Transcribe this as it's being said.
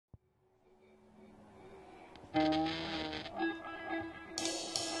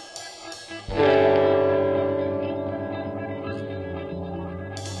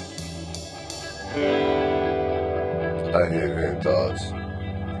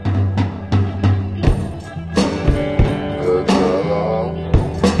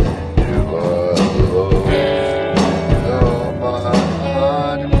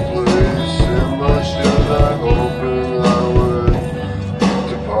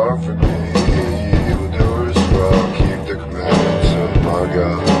out for me. Evildoers, for I'll keep the commandments of my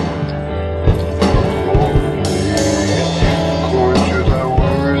God. Uphold me, according to thy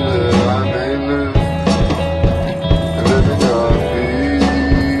word, that I may live, and let me not be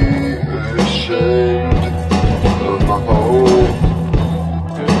ashamed of my hope.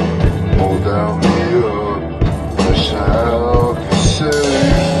 Hold down me up, I shall be saved.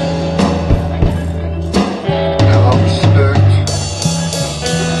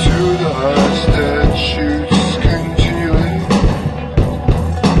 Statutes continually.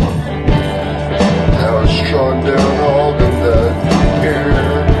 Now it's trodden down all them that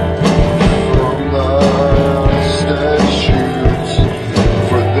err from thy statutes,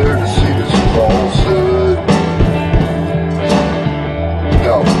 for their deceit is falsehood.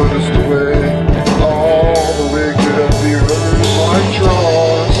 Thou puttest away all the wicked of the earth like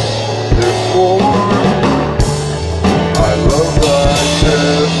dross. Therefore I love thy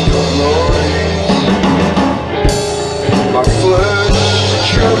testimonies. My flesh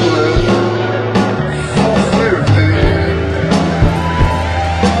trembleth for fear of thee.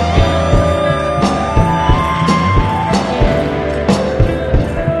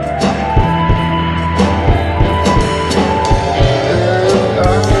 And I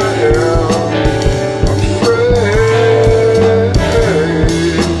am afraid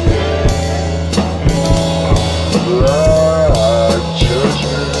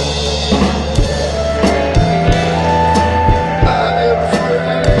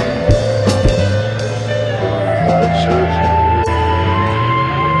of thy judgment.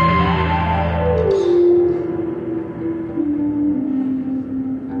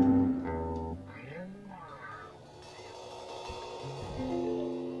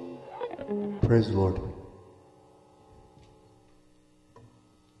 Praise the Lord.